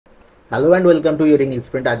Hello and welcome to your English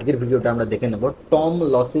friend. আজকের ভিডিওটা আমরা দেখে নেব টম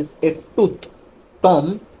লসেস এ টুথ। টম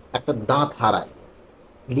একটা দাঁত হারায়,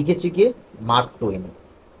 লিখেছে কি মার্ক টোয়েন।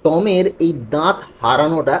 টমের এই দাঁত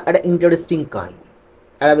হারানোটা একটা ইন্টারেস্টিং কাহিনী,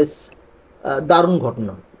 একটা বেশ দারুণ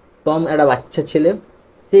ঘটনা। টম একটা বাচ্চা ছেলে,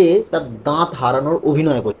 সে তার দাঁত হারানোর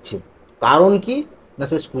অভিনয় করছে। কারণ কি না,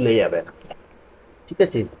 সে স্কুলে যাবে না। ঠিক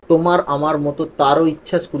আছে, তোমার আমার মতো তারও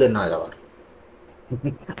ইচ্ছা স্কুলে না যাওয়ার।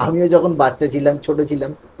 আমিও যখন বাচ্চা ছিলাম, ছোট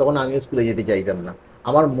ছিলাম, তখন আমিও স্কুলে যেতে চাইতাম না।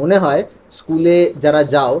 আমার মনে হয় স্কুলে যারা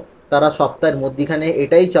যাও তারা সপ্তাহের মধ্যিখানে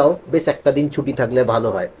এটাই চাও বেশ একটা দিন ছুটি থাকলে ভালো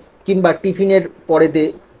হয়, কিংবা টিফিনের পরেতে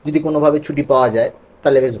যদি কোনোভাবে ছুটি পাওয়া যায়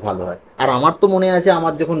তাহলে বেশ ভালো হয়। আর আমার তো মনে আছে,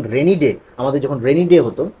 আমাদের যখন রেনি ডে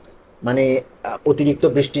হতো, মানে অতিরিক্ত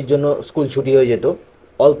বৃষ্টির জন্য স্কুল ছুটি হয়ে যেত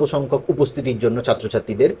অল্প সংখ্যক উপস্থিতির জন্য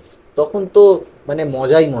ছাত্রছাত্রীদের, তখন তো মানে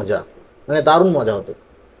মজাই মজা, মানে দারুণ মজা হতো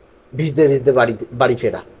ভিজতে ভিজতে বাড়ি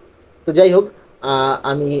ফেরা। তো যাই হোক,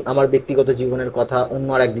 আমি আমার ব্যক্তিগত জীবনের কথা অন্য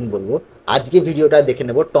আর একদিন বলবো। আজকে ভিডিওটা দেখে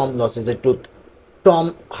নেব টম লসেস এ টুথ। টম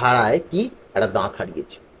হারায় কি, একটা দাঁত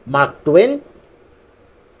হারিয়েছে। মার্ক টোয়েন,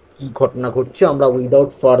 কি ঘটনা ঘটছে আমরা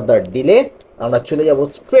উইদাউট ফার্দার ডিলে আমরা চলে যাব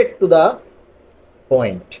straight to the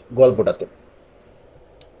point গল্পটাতে।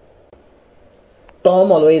 Tom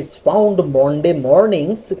always found Monday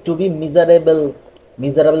mornings two B miserable.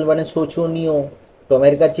 Miserable মানে শোচনীয়।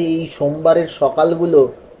 টমের কাছে এই সোমবারের সকালগুলো,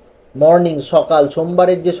 মর্নিং সকাল,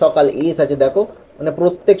 সোমবারের যে সকাল এস আছে দেখো, মানে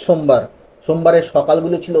প্রত্যেক সোমবারের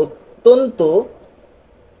সকালগুলো ছিল অত্যন্ত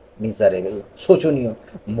মিজারেবল, শোচনীয়।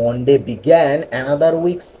 Monday began another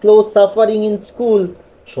week slow suffering in school.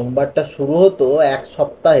 সোমবারটা শুরু হতো এক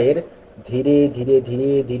সপ্তাহের ধীরে ধীরে ধীরে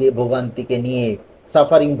ধীরে ভোগান্তিকে নিয়ে।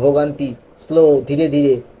 সাফারিং ভোগান্তি, স্লো ধীরে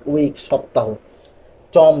ধীরে, উইক সপ্তাহ।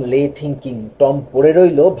 টম লে থিঙ্কিং, টম পড়ে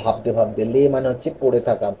রইল ভাবতে ভাবতে। লে মানে হচ্ছে পড়ে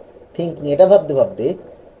থাকা, থিঙ্কিং এটা ভাবতে ভাবতে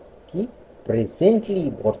কি, প্রেজেন্টলি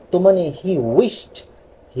বর্তমানে, হি উইশড,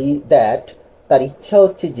 হি দ্যাট, তার ইচ্ছা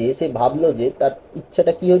হচ্ছে যে, সে ভাবলো যে তার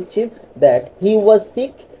ইচ্ছাটা কি হচ্ছে, দ্যাট হি ওয়াজ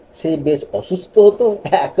সিক, সে বেশ অসুস্থ হতো।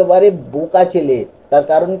 একেবারে বোকা ছেলে। তার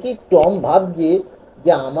কারণ কি, টম ভাবছে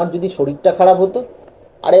যে আমার যদি শরীরটা খারাপ হতো।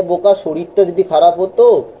 আরে বোকা, শরীরটা যদি খারাপ হতো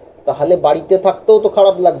তাহলে বাড়িতে থাকতেও তো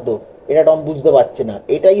খারাপ লাগতো। এটা টম বুঝতে পারছে না।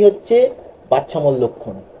 এটাই হচ্ছে বাচ্চামোর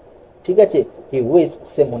লক্ষণ। ঠিক আছে, হি উইশ,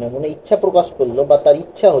 সে মনে মনে ইচ্ছা প্রকাশ করলো, বা তার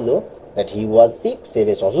ইচ্ছা হলো দ্যাট হি ওয়াজ সিক, সে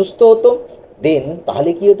বেশ অসুস্থ হতো। দেন তাহলে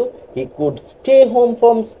কি হতো, he could stay home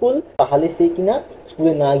from school, তাহলে সে কিনা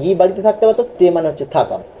স্কুলে না গিয়ে বাড়িতে থাকতে পারতো। স্টে মানে হচ্ছে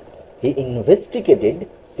থাকা। হি ইনভেস্টিগেটেড,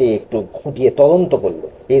 সে একটু খুঁটিয়ে তদন্ত করলো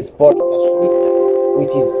হিজ বডি, তার শরীরটাকে,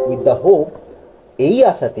 উইথ দ্য হোপ, এই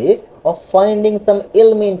আশাতে, অফ ফাইন্ডিং সাম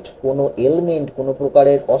এলমেন্ট, কোনো এলমেন্ট, কোনো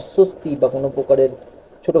প্রকারের অস্বস্তি বা কোনো প্রকারের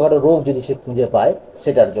ছোটোখাটো রোগ যদি সে খুঁজে পায়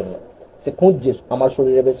সেটার জন্য। সে খুঁজছে আমার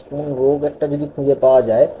শরীরে বেশ কোন রোগ একটা যদি খুঁজে পাওয়া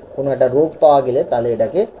যায়, কোনো একটা রোগ পাওয়া গেলে তাহলে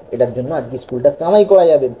এটার জন্য আজকে স্কুলটা কামাই করা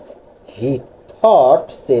যাবে। হি থট,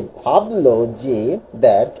 সে ভাবলো যে,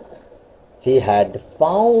 that he had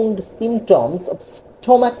found symptoms of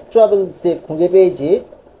stomach trouble, সে খুঁজে পেয়েছে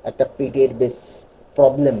একটা পেটের বেশ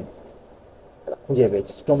প্রবলেম, খুঁজে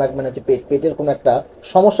পেয়েছে। স্টোমাক মানে হচ্ছে পেট, পেটের কোনো একটা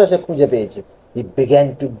সমস্যা সে খুঁজে পেয়েছে। He began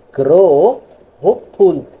to grow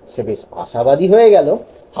hopeful, সে বেশ আশাবাদী হয়ে গেল।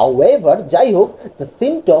 হাউএভার, যাই হোক, দ্য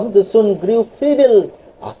সিমটমস সুন গ্রিউ ফিবল,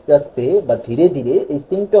 আস্তে আস্তে বা ধীরে ধীরে এই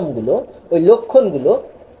সিমটমগুলো, ওই লক্ষণগুলো,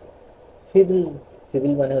 ফিবল,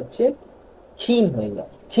 ফিবল মানে হচ্ছে ক্ষীণ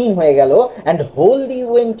হয়ে গেল। অ্যান্ড হোললি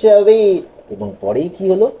ওয়েন্ট অ্যাওয়ে, এবং পরেই কি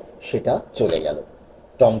হলো, সেটা চলে গেল।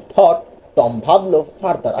 টম থট, টম ভাবলো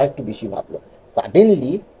ফার্দার, আর একটু বেশি ভাবলো।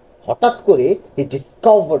 সাডেনলি, হঠাৎ করে, হি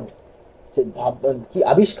ডিসকভার্ড, সে কি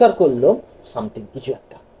আবিষ্কার করলো, সামথিং, কিছু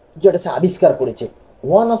একটা সে আবিষ্কার করেছে।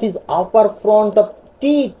 One of his upper front of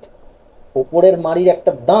teeth, ওপরের মাড়ির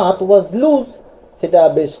একটা দাঁত ওয়াজ লুজ, সেটা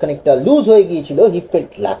বেশ খানিকটা লুজ হয়ে গিয়েছিল। হি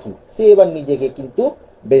ফেল্ট লাকি, সে এবার নিজেকে কিন্তু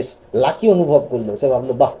বেশ লাকি অনুভব করলো। সে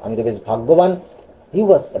ভাবলো, বাহ, আমি তো বেশ ভাগ্যবান। হি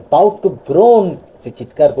ওয়াজ অ্যাবাউট টু গ্রোন, সে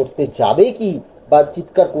চিৎকার করতে যাবে কি, বা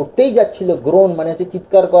চিৎকার করতেই যাচ্ছিল। গ্রোন মানে হচ্ছে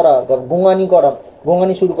চিৎকার করা বা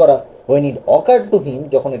গোঙানি শুরু করা। when it occurred to him,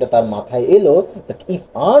 যখন এটা তার মাথায় এলো, that if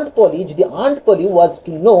Aunt Polly, যদি Aunt Polly was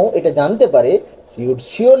to know, এটা জানতে পারে, she would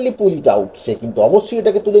surely pull it out, সে কিন্তু অবশ্যই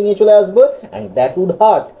এটাকে তুলে নিয়ে চলে আসবে, and that would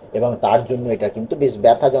hurt, এবং তার জন্য এটা কিন্তু বেশ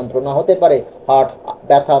ব্যথা যন্ত্রণা হতে পারে। হার্ট,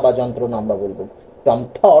 ব্যথা বা যন্ত্রণা আমরা বলবো। টম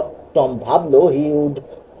থট, টম ভাবলো, he would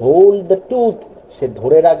hold the tooth, সে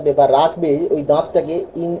ধরে রাখবে বা রাখবে ওই দাঁতটাকে,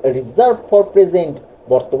 ইন রিজার্ভ ফর প্রেজেন্ট,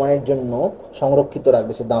 বর্তমানের জন্য সংরক্ষিত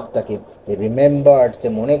রাখবে সে দাঁতটাকে। রিমেম্বার্ড, সে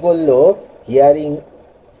মনে করলো, হিয়ারিং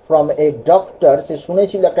ফ্রম এ ডক্টর, সে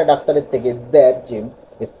শুনেছিল একটা ডাক্তারের থেকে, দ্যাট যে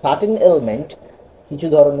এ সার্টেন এলমেন্ট,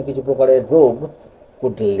 কিছু প্রকারের রোগ,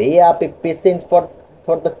 কুড লে up a patient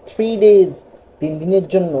for the 3 days, 3 দিনের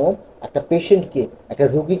জন্য একটা পেশেন্টকে, একটা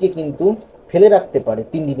রোগীকে কিন্তু ফেলে রাখতে পারে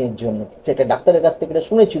 3 দিনের জন্য। সেটা ডাক্তারের কাছ থেকে এটা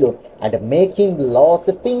শুনেছিল। And make him loss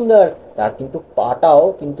A finger, তার কিন্তু পাটাও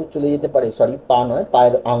কিন্তু চলে যেতে পারে, সরি পা নয়,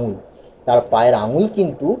 পায়ের আঙুল, তার পায়ের আঙুল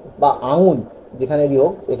কিন্তু, বা আঙুল যেখানেরই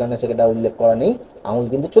হোক, এখানে সেটা উল্লেখ করা নেই, আঙুল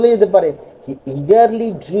কিন্তু চলে যেতে পারে। হি ইগারলি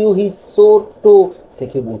ড্রিউ হিজ সোর টো, সে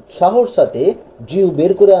খুব উৎসাহর সাথে ড্রিউ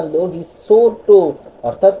বের করে আনলো হিজ সোর টো,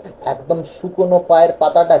 অর্থাৎ একদম শুকনো পায়ের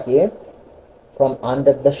পাতাটাকে ফ্রম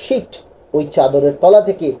আন্ডার দ্য শিট, ওই চাদরের তলা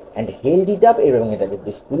থেকে, অ্যান্ড হেল্ড ইট আপ, এবং এটাকে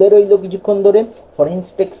স্কুলে রইল কিছুক্ষণ ধরে ফর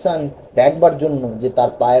ইন্সপেকশন, দেখবার জন্য যে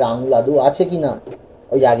তার পায়ের আঙুল আদৌ আছে কিনা,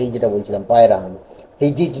 ওই আগেই যেটা বলছিলাম পায়ের আঙুল। হি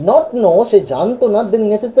ডিড নট নো, সে জানতো না দ্য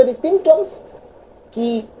নেসেসারি সিমটমস, কি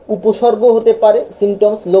উপসর্গ হতে পারে,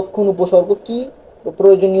 সিমটমস লক্ষণ, উপসর্গ কি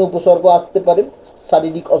প্রয়োজনীয় উপসর্গ আসতে পারে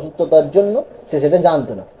শারীরিক অসুস্থতার জন্য, সে সেটা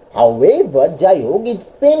জানতো না। হাউএভার, যাই হোক, ইট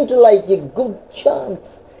সেমড লাইক এ গুড চান্স,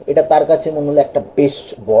 এটা তার কাছে মনে হলো একটা বেশ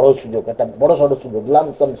বড় সুযোগ, একটা বড় সড়ো সুযোগ,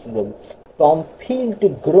 লামসাম সুযোগ। Tom feel two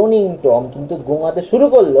Groening, Tom কিন্তু ঘুমাতে শুরু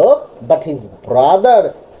করলো, but his brother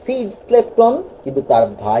seed slept on, কিন্তু তার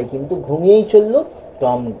ভাই কিন্তু ঘুমিয়েই চললো।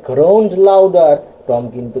 টম গ্রোন্ড লাউডার, টম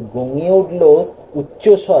কিন্তু ঘুমিয়ে উঠলো উচ্চ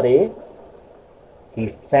স্বরে। হি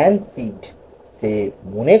ফ্যান্সিড, সে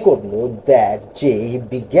মনে করলো দ্যাট, যে he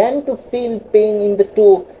began to feel pain in the টো,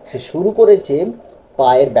 সে শুরু করেছে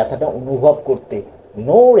পায়ের ব্যথাটা অনুভব করতে।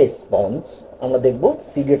 নো রেসপন্স, আমরা দেখবো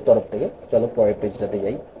সিডের তরফ থেকে। চলো পরের পেজটাতে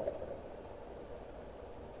যাই।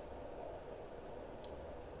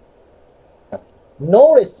 নো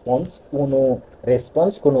রেসপন্স, কোনো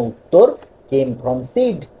রেসপন্স, কোনো উত্তর, কেম ফ্রম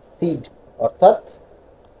সিড, সিড অর্থাৎ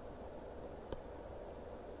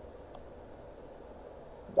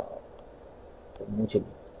মুছে,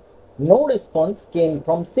 no response came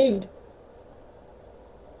from seed,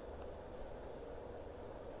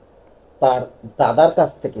 তার দাদার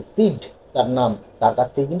কাছ থেকে, সিড তার নাম, তার কাছ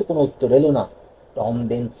থেকে কিন্তু কোনো উত্তর এলো না। Tom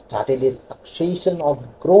then started a succession of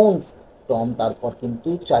গ্রোনস, Tom তারপর কিন্তু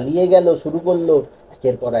চালিয়ে গেল, শুরু করলো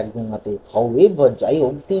একের পর এক ঘুমাতে। হাউএভার, যাই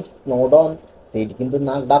হোক, সিড স্নোড অন, সিড কিন্তু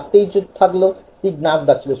নাক ডাকতেই চুপ থাকলো, সিড নাক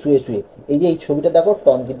ডাকছিল শুয়ে শুয়ে। এই যে এই ছবিটা দেখো,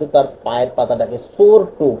 টম কিন্তু তার পায়ের পাতাটাকে সোর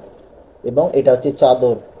টো, এবং এটা হচ্ছে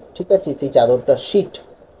চাদর, ঠিক আছে, সেই চাদরটা শিট,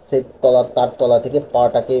 সে তলা, তার তলা থেকে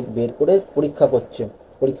পাটাকে বের করে পরীক্ষা করছে,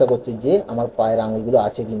 পরীক্ষা করছে যে আমার পায়ের আঙুলগুলো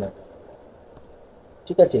আছে কিনা,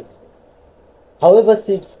 ঠিক আছে। হাউএভার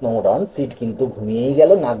সিড স্নোড অন, সিড কিন্তু ঘুমিয়েই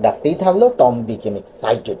গেল, নাক ডাকতেই থাকলো। টম বিকেম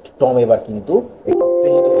এক্সাইটেড, টম এবার কিন্তু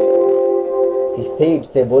উত্তেজিত হয়ে গেল। হি সেড,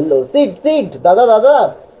 সে বললো, সিড সিড, দাদা দাদা,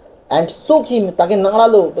 অ্যান্ড সোক হিম, তাকে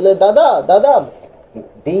নাড়ালো, বলে দাদা দাদা।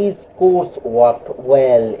 দিস কোর্স ওয়ার্কড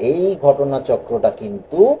ওয়েল, এই ঘটনাচক্রটা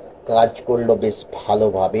কিন্তু কাজ করলো বেশ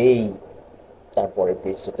ভালোভাবেই। তারপরে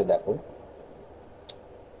পেজটাতে দেখো,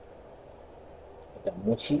 এটা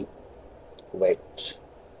মুছি, ওয়েট,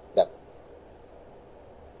 দেখো,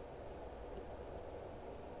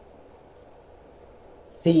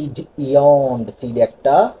 সিড ইয়ান্ড, সিড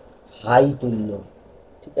একটা হাই তুললো,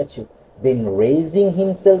 ঠিক আছে। দেন raising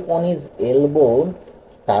himself on his elbow,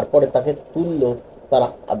 তারপরে তাকে তুললো তার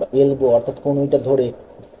এলবো অর্থাৎ কনুইটা ধরে,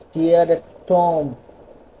 স্টিয়ার এট টম,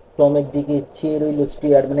 টমের দিকে চেয়ে রইল,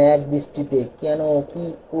 স্টিয়ার মানে এক দৃষ্টিতে, কেন কি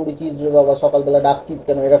করেছিস রে বাবা, সকালবেলা ডাকছিস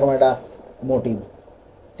কেন, এরকম একটা মোটিভ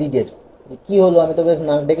সিডের, কি হলো, আমি তো বেশ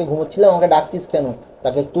নাক ডেকে ঘুমোচ্ছিলাম, আমাকে ডাকছিস কেন।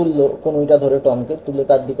 তাকে তুললো, কনুইটা ধরে টমকে তুললো,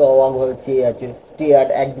 তার দিকে অবাকভাবে চেয়ে আছে, স্টিয়ার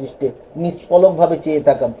এক দৃষ্টে, নিষ্পলকভাবে চেয়ে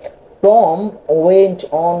থাকা। Tom went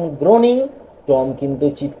on Groening, Tom কিন্তু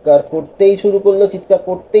চিৎকার করতেই শুরু করলো, চিৎকার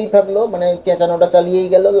করতেই থাকলো, মানে চেঁচানোটা চালিয়েই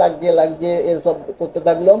গেল, লাগছে লাগছে এর সব করতে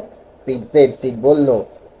থাকলো। সিড সেড, সিড বললো,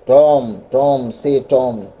 টম টম সে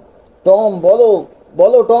টম, টম বলো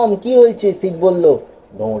বলো টম কি হয়েছে, সিড বললো।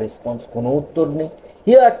 নো রেসপন্স, কোনো উত্তর নেই।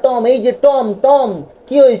 হিয়ার টম, এই যে টম, টম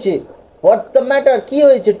কি হয়েছে, হোয়াটস দ্য ম্যাটার, কি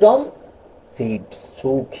হয়েছে টম। সিড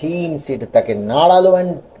সুখিন, সিড তাকে নাড়ালো,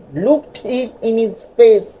 and looked it in his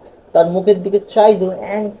face, তার মুখের দিকে চাইলো,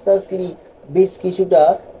 অ্যাংসাসলি, বেশ কিছুটা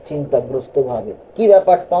চিন্তাগ্রস্ত ভাবে। কি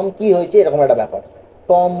ব্যাপার টম, কি হয়েছে, এরকম একটা ব্যাপার।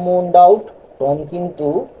 টম মুন্ড আউট, টম কিন্তু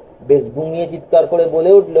বেশ ঘুমিয়ে চিৎকার করে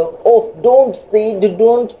বলে উঠলো, ও don't seed,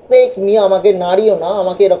 don't sec me, আমাকে নাড়িও না,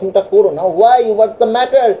 আমাকে এরকমটা করো না, ওয়াই, হোয়াটস দ্য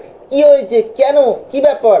ম্যাটার, কি হয়েছে, কেন, কি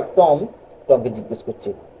ব্যাপার। টম টমকে জিজ্ঞেস করছে।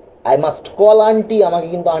 আই মাস্ট কল আন্টি, আমাকে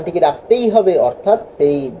কিন্তু আন্টিকে ডাকতেই হবে, অর্থাৎ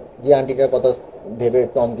সেই যে আন্টিটার কথা ভেবে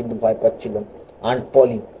টম কিন্তু ভয় পাচ্ছিল, আন্ট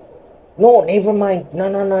পলি। নো নেভার মাইন্ড, না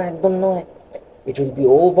না না, একদম নয়, it will be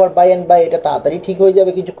over by and by, এটা তাড়াতাড়ি ঠিক হয়ে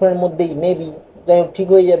যাবে কিছুক্ষণের মধ্যেই, মেবি, যাই হোক ঠিক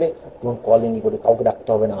হয়ে যাবে। ডোন্ট কল এনি করে, কাউকে ডাকতে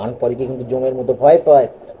হবে না, আন্ট পলিকে কিন্তু জমের মতো ভয় পায়,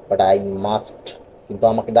 বাট আই মাস্ট, কিন্তু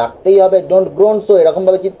আমাকে ডাকতেই হবে। ডোন্ট গ্রোন সো,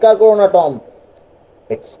 এরকমভাবে চিৎকার করো না টম,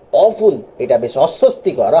 ইটস অফুল, এটা বেশ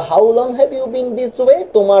অস্বস্তিকর। How long have you been this way,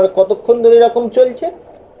 তোমার কতক্ষণ ধরে এরকম চলছে?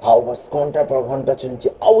 হাওয়ার্স, ঘন্টার পর ঘন্টা চলছে।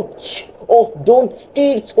 Ouch, O don't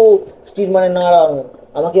stir so, stir মানে নাড়ানো,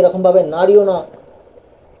 আমাকে এরকম ভাবে নাড়িও না।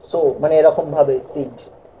 সো মানে এরকম ভাবে, সিড,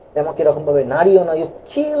 আমাকে এরকম ভাবে নাড়িও না, you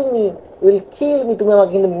kill me, will kill me, তুমি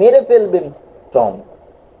আমাকে কিন্তু মেরে ফেলবে। Tom,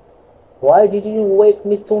 why did you wake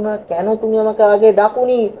me সোনা, কেন তুমি আমাকে আগে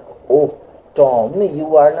ডাকুনি? ও Tom, you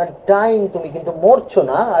are not dyeing, তুমি কিন্তু মরছো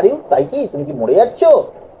না। আর ইউ, তাই কি, তুমি কি মরে যাচ্ছ?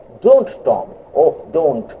 ডোন্ট টম, ও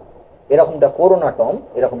ডোন্ট, এরকমটা করো না টম,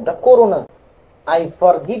 এরকমটা করো না। I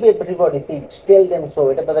forgive everybody seed, tell them so,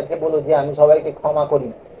 এটা তাদেরকে বলো যে আমি সবাইকে ক্ষমা করি।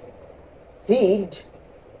 Seed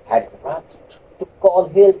had rushed to call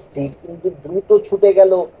help, seed কিন্তু দ্রুত ছুটে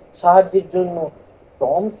গেল সাহায্যের জন্য।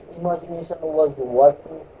 Tom's imagination was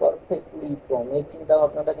working perfectly, টমের চিন্তা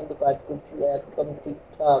ভাবনাটা কিন্তু কাজ করছিল একদম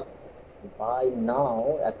ঠিকঠাক। বাই নাও,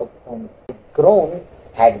 এতক্ষণ groans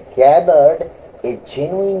had gathered a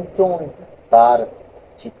genuine tone, তার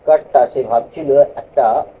চিৎকারটা সে ভাবছিল একটা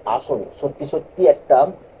আসল, সত্যি সত্যি একটা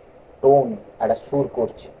টোন, একটা সুর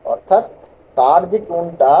করছে। অর্থাৎ তার যে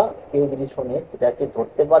টোনটা কেউ যদি শোনে সেটাকে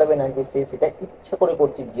ধরতে পারবে না যে সে সেটা ইচ্ছা করে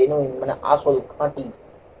করছে, জেনুইন মানে আসল, খাঁটি।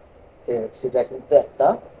 সেটা কিন্তু একটা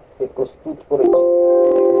সে প্রস্তুত করেছে,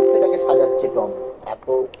 সেটাকে সাজাচ্ছে টম, এত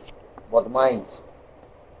বদমাইশ।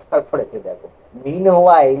 তারপরে দেখো, মিন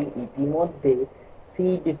ওয়াইল, ইতিমধ্যে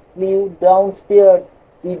seed flew down stairs,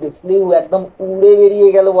 seed flew একদম উড়ে বেরিয়ে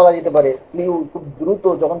গেল বলা যেতে পারে। ফ্লিউ খুব দ্রুত,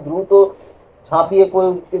 যখন দ্রুত ঝাঁপিয়ে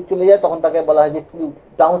চলে যায় তখন তাকে বলা হয় যে ফ্লিউ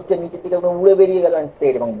ডাউন স্টেয়ার, নিচের দিকে একদম উড়ে বেরিয়ে গেল অ্যান্ড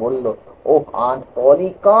সেড, এবং বলল, ও আন্ট পলি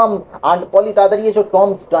কাম, আন্ট পলি তাড়াতাড়ি এসো,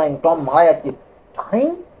 টমস টাইম, টম মারা যাচ্ছে।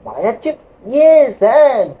 টাইম, মারা যাচ্ছে? ইয়েস,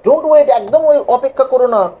 হ্যাঁ, ডোন্ট ওয়েট, একদম ওই অপেক্ষা করো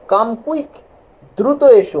না, কাম কুইক, দ্রুত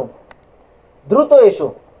এসো, দ্রুত এসো।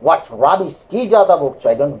 হোয়াট রাবিশ, কি যাতা বকছো,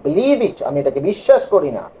 আই ডোন্ট বিলিভ ইট, আমি এটাকে বিশ্বাস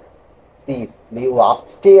করি না। সি ফ্লিউ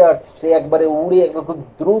আপস্টেয়ার্স, সে একবারে উড়ে একদম খুব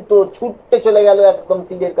দ্রুত ছুটতে চলে গেল একদম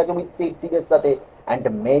সিডের কাছে, উইথ সিড, সিডের সাথে, অ্যান্ড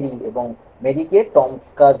মেরি, এবং মেরিকে, টমস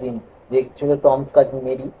কাজিন, যে ছিল টমস কাজিন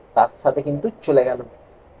মেরি, তার সাথে কিন্তু চলে গেল।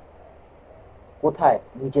 কোথায়?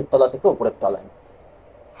 নিচের তলা থেকে উপরের তলায়।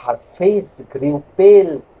 হার ফেস গ্রিউ পেল,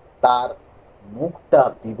 তার মুখটা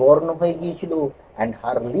বিবর্ণ হয়ে গিয়েছিল। অ্যান্ড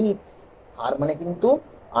হার লিপস, হার মানে কিন্তু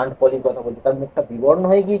আন্ট পলির কথা বলছে, তার মুখটা বিবর্ণ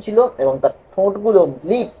হয়ে গিয়েছিল এবং তার ঠোঁটগুলো,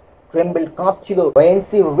 lips, ট্রেম্বল, কাঁপছিল। when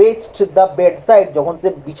she reached the bedside, যখন সে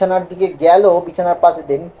বিছানার দিকে গেল, বিছানার পাশে,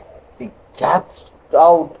 দেন she gasped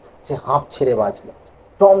out, সে হাঁপ ছেড়ে বাঁচলো।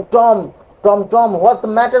 Tom, Tom, Tom, Tom, what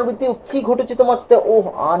the matter with you, কি ঘটেছে তোমার সাথে? ওহ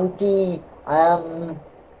aunty, I am,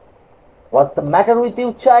 what's the matter with you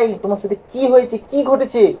child, তোমার সাথে কি হয়েছে, কি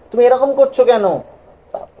ঘটেছে, তুমি এরকম করছো কেন?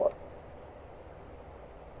 তারপর,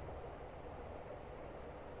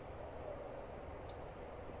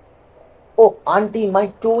 ও aunty, my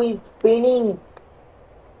to is paining,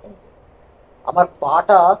 আমার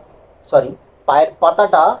পাটা, সরি, পায়ের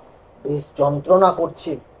পাতাটা বেশ যন্ত্রণা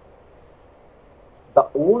করছে। দ্য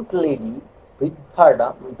ওল্ড লেডি, বৃদ্ধাটা,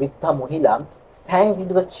 বৃদ্ধা মহিলা, স্যাঙ্ক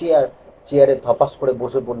ইন্টু দ্য চেয়ার, চেয়ারে ধপাস করে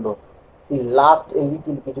বসে পড়লো। সি লাফড এ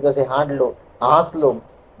লিটিল, কিছুটা সে হাঁটলো, হাসলো।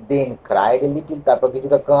 দেন ক্রাইড এ লিটিল, তারপর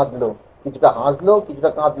কিছুটা কাঁদলো, কিছুটা হাসলো, কিছুটা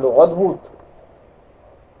কাঁদলো। অদ্ভুত,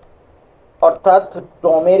 অর্থাৎ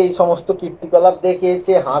টমের এই সমস্ত কীর্তিকলাপ দেখে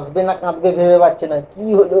সে হাসবে না কাঁদবে ভেবে পাচ্ছে না, কি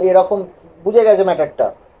হলো এরকম, বুঝে গেছে ম্যাটারটা।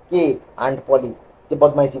 কে? আন্ট পলি, যে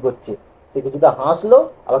বদমাইশি করছে। সে কিছুটা হাসলো,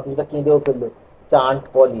 আবার কিছুটা কেঁদেও ফেললো। হচ্ছে আন্ট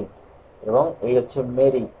পলি, এবং এই হচ্ছে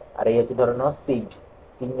মেরি, আর এই হচ্ছে ধরে নাও সিড।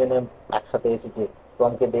 তিনজনে একসাথে এসেছে,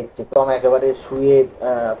 টমকে দেখছে, টম একেবারে শুয়ে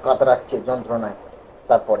কাতরাচ্ছে যন্ত্রণায়।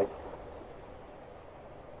 তারপরে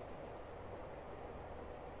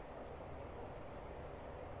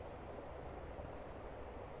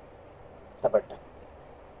ব্যাপারটা,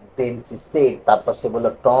 দেন সি সেড, তারপর সে বলল,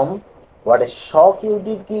 Tom, what a shock you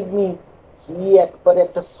did give me, কি একবারে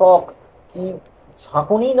একটা শক, কি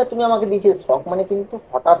ঝাঁকুনি না তুমি আমাকে দিয়েছিলে। শক মানে কিন্তু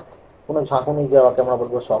হঠাৎ কোনো ঝাঁকুনি দেওয়াকে আমরা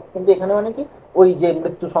বলবো শক, কিন্তু এখানে মানে কি, ওই যে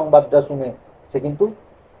মৃত্যু সংবাদটা শুনে সে কিন্তু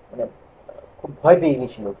মানে খুব ভয় পেয়ে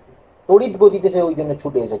গেছিল, তড়িৎ গতিতে সে ওই জন্য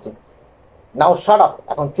ছুটে এসেছে। নাও শাট আপ,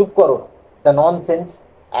 এখন চুপ করো, দ্য ননসেন্স,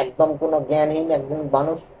 একদম কোনো জ্ঞানহীন একজন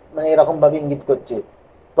মানুষ, মানে এরকম ভাবে ইঙ্গিত করছে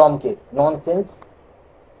টমকে, ননসেন্স,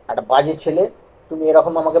 একটা বাজে ছেলে, তুমি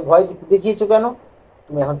এরকম আমাকে ভয় দেখিয়েছো কেন?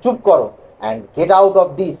 তুমি এখন চুপ করো, and get out of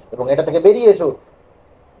this, এবং এটা থেকে বেরিয়ে এসো।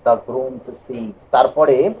 দ্য গ্রোনস সিড,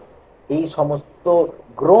 তারপরে এই সমস্ত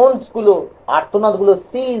গ্রোনস গুলো, আর্তনাদ গুলো,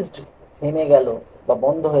 সিজড, থেমে গেল বা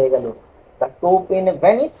বন্ধ হয়ে গেল। দ্য টো পেন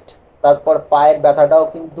ভ্যানিস্ট, তারপর পায়ের ব্যথাটাও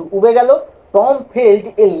কিন্তু উবে গেল। Tom failed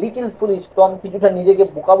a little foolish, Tom কিছুটা নিজেকে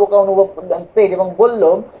বোকা বোকা অনুভব করলেন, এবং বলল,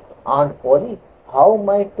 aunt poly, how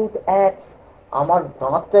my tooth অ্যাক্স, আমার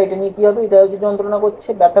দাঁতটা এটা নিয়ে কি হবে, এটা হচ্ছে যন্ত্রণা করছে,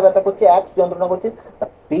 ব্যথা ব্যথা করছে, যন্ত্রণা করছে। The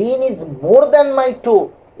pen is more than my টো।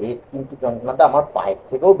 এই কিন্তু যন্ত্রণাটা আমার পায়ের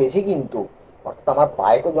থেকেও বেশি কিন্তু। অর্থাৎ আমার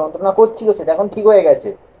পায়ে তো যন্ত্রণা করছিল, সেটা এখন ঠিক হয়ে গেছে।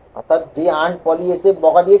 অর্থাৎ যে আন্ট পলি এসে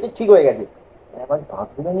বকা দিয়েছে ঠিক হয়ে গেছে। এবার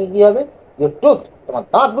দাঁতগুলো নিয়ে কি হবে? ইয়োর টুথ, তোমার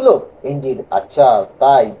দাঁতগুলো। ইনডিড, আচ্ছা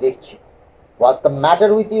তাই দেখছি। What the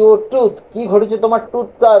matter with your tooth, কি ঘটেছে তোমার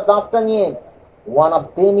টুথটা, দাঁতটা নিয়ে? One of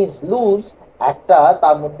them is loose, একটা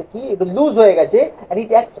তার মধ্যে কি একটু লুজ হয়ে গেছে। অ্যান্ড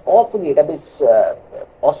ইট অ্যাক্টস অফলি, এটা বেশ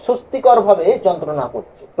অস্বস্তিকর ভাবে যন্ত্রণা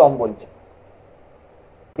করছে, টম বলছে।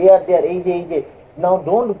 দেয়ার দেয়ার, এই যে now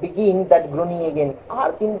don't begin that Groening again. আর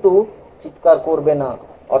কিন্তু চিৎকার করবে না,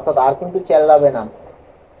 অর্থাৎ আর কিন্তু চেল্লাবে না,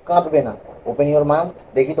 কাঁদবে না। ওপেন ইউর মাউথ,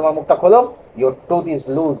 দেখি তোমার মুখটা খোলো। ইউর টুথ ইজ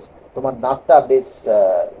লুজ, তোমার দাঁতটা বেশ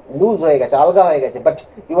লুজ হয়ে গেছে, আলগা হয়ে গেছে, but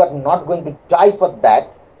you are not going to die for that.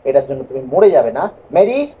 এটার জন্য তুমি মরে যাবে না।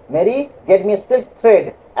 Mary, Mary, get me silk thread,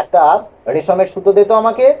 একটা রেশমের সুতো দে তো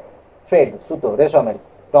আমাকে। থ্রেড, সুতো, রেশমের।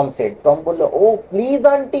 টম সেড, টম বললো, ও প্লিজ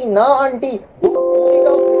আন্টি, না আন্টি,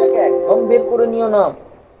 এটাকে একদম বের করে নিও না।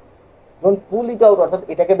 ডোন্ট পুল ইট আউট, অর্থাৎ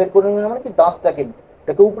এটাকে বের করে নিও না মানে কি, দাঁতটাকে,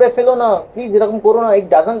 এটাকে উপরে ফেলো না প্লিজ, এরকম করো না, ইট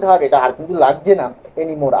ডাজন্ট হার্ট, এটা আর কিন্তু লাগছে না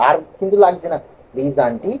এনিমোর, আর কিন্তু লাগছে না। প্লিজ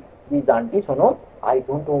আন্টি, প্লিজ আন্টি, শোনো, I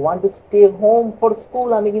don't want to stay home for school,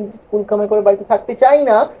 আমি কিন্তু স্কুল কামাই করে বাড়িতে থাকতে চাই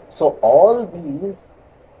না। So all this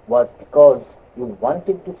was because you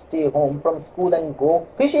wanted to stay home from school and go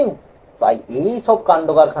fishing. তাই এই সব কাণ্ড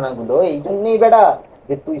কারখানাগুলো এই জন্যই বেটা,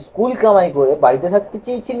 যে তুই স্কুল কামাই করে বাড়িতে থাকতে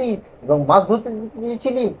চেয়েছিলি এবং মাছ ধরতে যেতে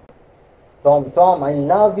চেয়েছিলি। Tom, Tom, I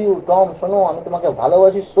love you, Tom শোনো, আমি তোমাকে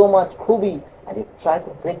ভালোবাসি সো মাচ, খুবই। and you try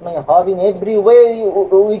to break my heart in every way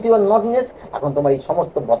with your naughtiness. এখন তোমার এই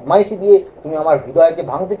সমস্ত বদমাইশি দিয়ে তুমি আমার হৃদয়কে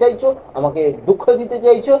ভাঙতে চাইছো, আমাকে দুঃখ দিতে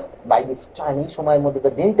চাইছো। বাই দিস টাইম, এই সময়ের মধ্যে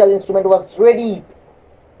the dental instrument was ready,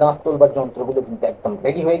 দাঁত তোলবার যন্ত্রগুলো কিন্তু একদম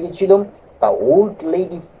রেডি হয়ে গেছিল। The old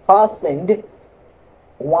lady ফাস্টেন্ড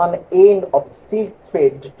one end of silk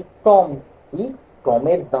thread two Tom, কি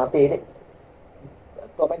টমের দাঁতের,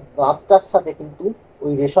 টমের দাঁতটার সাথে কিন্তু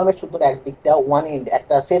ওই রেশমের সুতোর একদিকটা, ওয়ান এন্ড,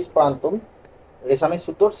 একটা শেষ প্রান্ত, রেশমের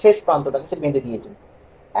সুতোর শেষ প্রান্তটাকে সে বেঁধে দিয়েছে।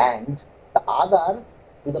 And the other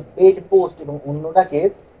to the bed post, এবং অন্যটাকে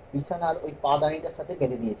বিছানার ওই পাদানিটার সাথে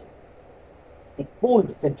বেঁধে দিয়েছে। He pulled,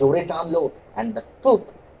 সে জোরে টানলো, and the tooth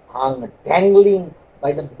hung dangling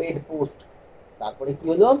by the bed post. তারপরে কি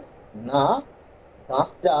হলো না,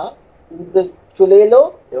 দাঁতটা উপরে চলে এলো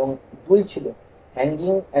এবং দুলছিল।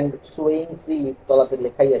 হ্যাঙ্গিং অ্যান্ড সোয়িং ফ্রি, তলাতে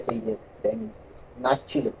লেখাই আছে এই যে হ্যাঙ্গিং,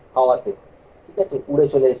 নাচছিল হাওয়াতে, ঠিক আছে, উড়ে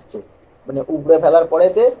চলে এসছে, মানে উপরে ফেলার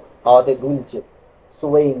পরেতে হাওয়াতে দুলছে।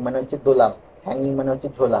 সোয়িং মানে হচ্ছে দোলা, হ্যাঙ্গিং মানে হচ্ছে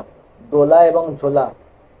ঝোলা, দোলা এবং ঝোলা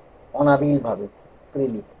অনাবিল ভাবে,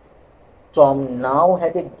 freely. Tom now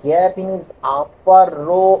had a gap in his upper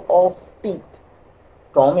row of teeth.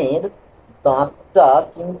 টমের দাঁতটা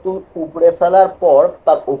কিন্তু উপড়ে ফেলার পর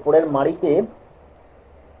তার উপরের মাড়িতে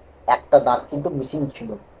একটা দাঁত কিন্তু মিসিং ছিল,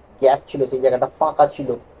 গ্যাপ ছিল, সেই জায়গাটা ফাঁকা ছিল,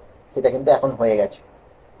 সেটা কিন্তু এখন হয়ে গেছে।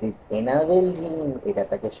 দিস এনাবেলড হিম, এটা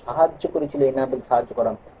তাকে সাহায্য করেছিল, এনাবেল সাহায্য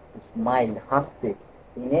করা, স্মাইল হাসতে,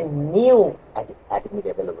 ইন এ নিউ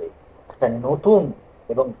অ্যাডমিরেবল ওয়ে, একটা নতুন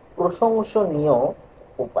এবং প্রশংসনীয়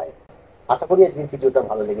উপায়। আশা করি আজকের ভিডিওটা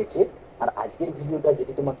ভালো লেগেছে। আর আজকের ভিডিওটা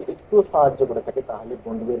যদি তোমাকে একটু সাহায্য করে থাকে তাহলে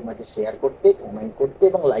বন্ধুদের মাঝে শেয়ার করতে, কমেন্ট করতে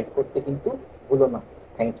এবং লাইক করতে কিন্তু ভুলো না।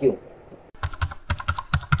 Thank you.